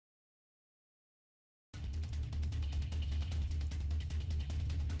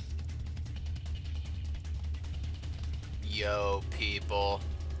Yo, people,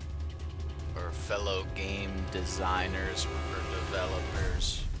 or fellow game designers or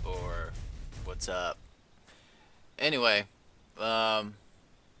developers, or what's up? Anyway, I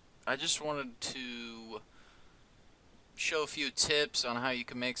just wanted to show a few tips on how you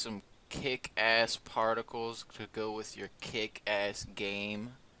can make some kick-ass particles to go with your kick-ass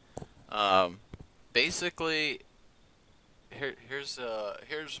game. Um, Basically, here's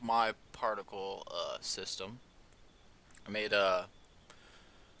my particle system. I made a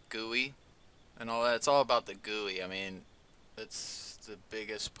GUI and all that. It's all about the GUI. I mean, that's the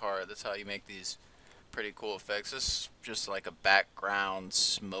biggest part. That's how you make these pretty cool effects. This is just like a background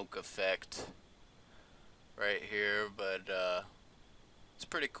smoke effect right here, but it's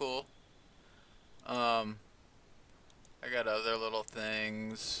pretty cool. I got other little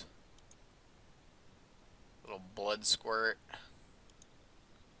things. Little blood squirt.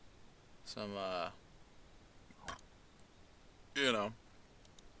 Some you know,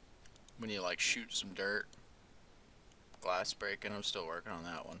 when you like shoot some dirt. Glass breaking. I'm still working on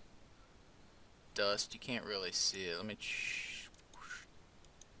that one. Dust. You can't really see it. Let me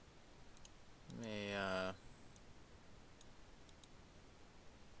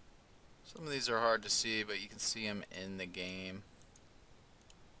some of these are hard to see, but you can see them in the game.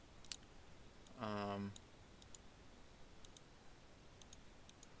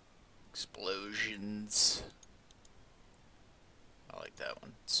 Explosions. I like that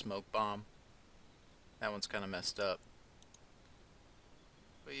one. Smoke bomb. That one's kind of messed up.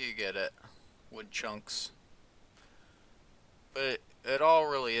 But you get it. Wood chunks. But it all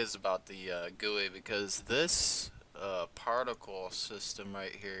really is about the GUI, because this particle system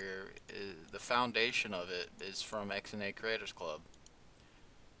right here, the foundation of it is from XNA Creators Club.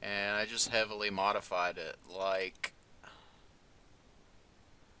 And I just heavily modified it. Like,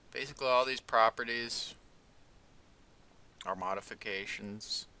 basically all these properties are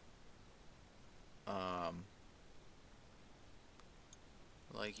modifications.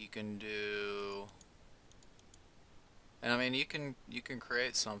 Like you can do, and I mean you can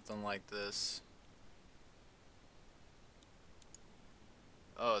create something like this.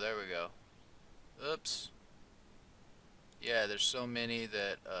 Oh, there we go. Oops. Yeah, there's so many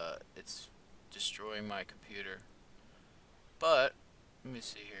that it's destroying my computer. But let me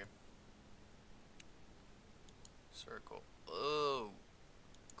see here. Circle. Oh,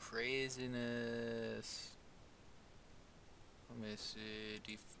 craziness. Let me see.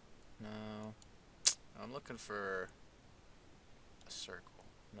 No. I'm looking for a circle.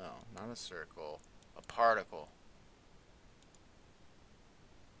 No, not a circle. A particle.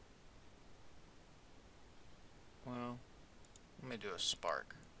 Well, let me do a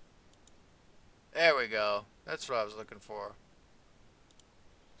spark. There we go. That's what I was looking for.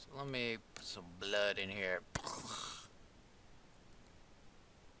 So let me put some blood in here.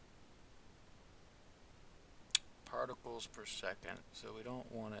 Particles per second. So we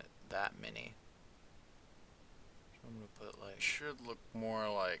don't want it that many. So I'm going to put like, should look more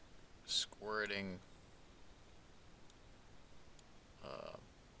like squirting.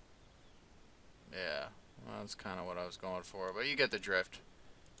 Yeah, well, that's kind of what I was going for, but you get the drift.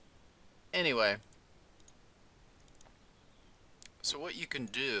 Anyway, so what you can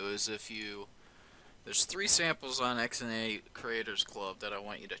do is there's 3 samples on XNA Creators Club that I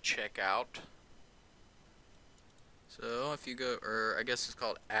want you to check out. So if you go, or I guess it's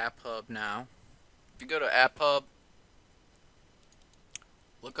called App Hub now. If you go to App Hub,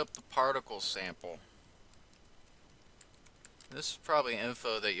 look up the particle sample. This is probably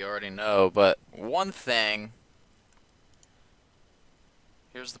info that you already know, but one thing,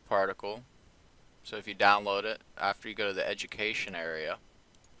 here's the particle. So if you download it, after you go to the education area,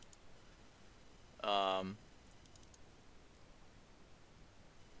 after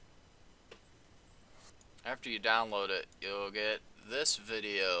you download it, you'll get this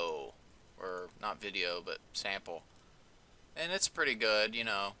video, or not video, but sample. And it's pretty good, you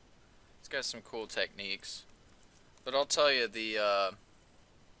know. It's got some cool techniques. But I'll tell you, the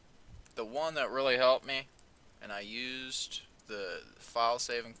one that really helped me, and I used the file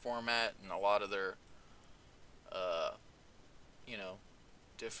saving format and a lot of their you know,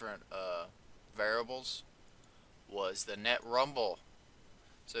 different variables, was the net rumble.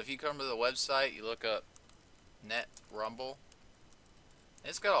 So if you come to the website, you look up net rumble,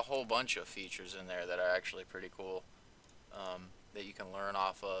 it's got a whole bunch of features in there that are actually pretty cool, that you can learn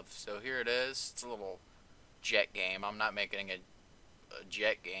off of. So here it is. It's a little jet game. I'm not making a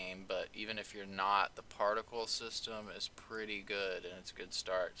jet game, but even if you're not, the particle system is pretty good, and it's a good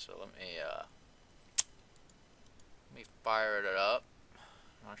start. So let me fire it up.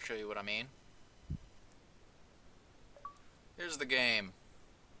 I'll show you what I mean. Here's the game.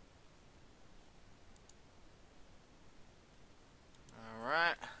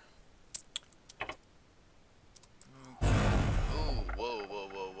 Alright. Ooh, whoa, whoa,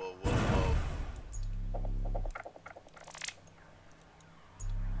 whoa, whoa, whoa, whoa.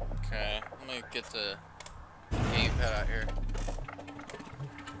 Okay, let me get the gamepad out here.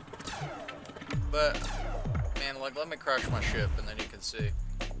 But, man, like, let me crash my ship and then you can see.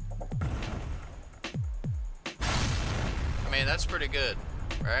 I mean, that's pretty good,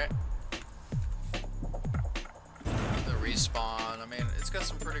 right? The respawn, I mean, it's got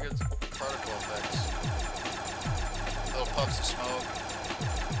some pretty good particle effects. Little puffs of smoke.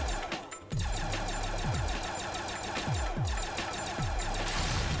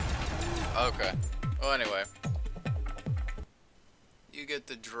 Okay. Well, anyway. You get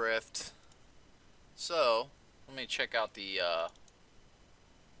the drift. So, let me check out the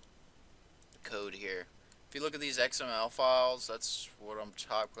code here. If you look at these XML files, that's what I'm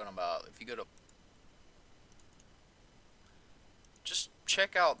talking about. If you go to... Just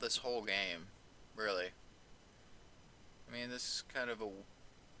check out this whole game, really. I mean, this is kind of a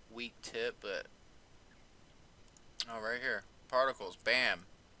weak tip, but... Oh, right here. Particles. Bam.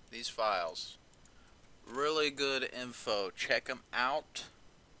 These files. Really good info. Check them out.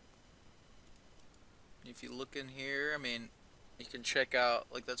 If you look in here, I mean, you can check out,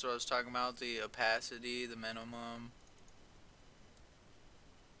 like, that's what I was talking about, the opacity, the minimum.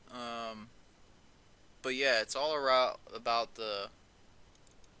 But yeah, it's all around about the...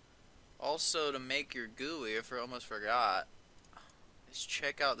 Also, to make your GUI, I almost forgot, is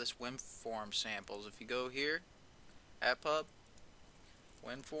check out this WinForm samples. If you go here, at pub,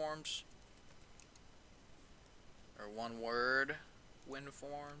 WinForms, or one word,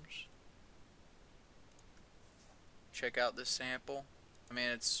 WinForms. Check out this sample. I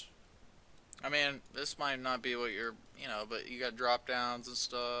mean, this might not be what you're, but you got drop downs and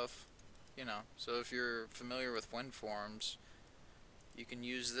stuff, So if you're familiar with WinForms, you can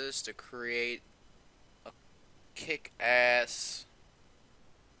use this to create a kick-ass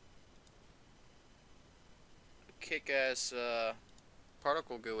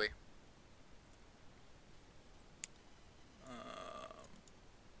particle GUI.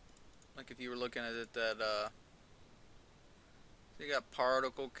 Like if you were looking at it, you got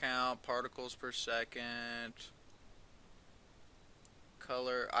particle count, particles per second,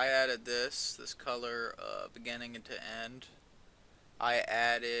 color. I added this color beginning and to end. I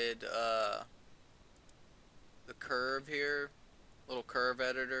added the curve here, little curve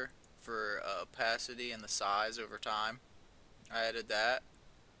editor for opacity and the size over time. I added that.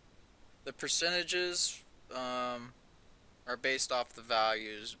 The percentages are based off the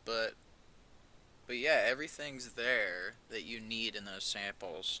values, but yeah, everything's there that you need in those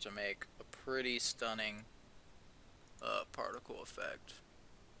samples to make a pretty stunning particle effect.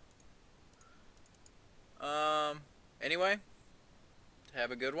 Anyway,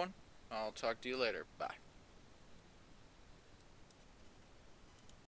 have a good one. I'll talk to you later. Bye.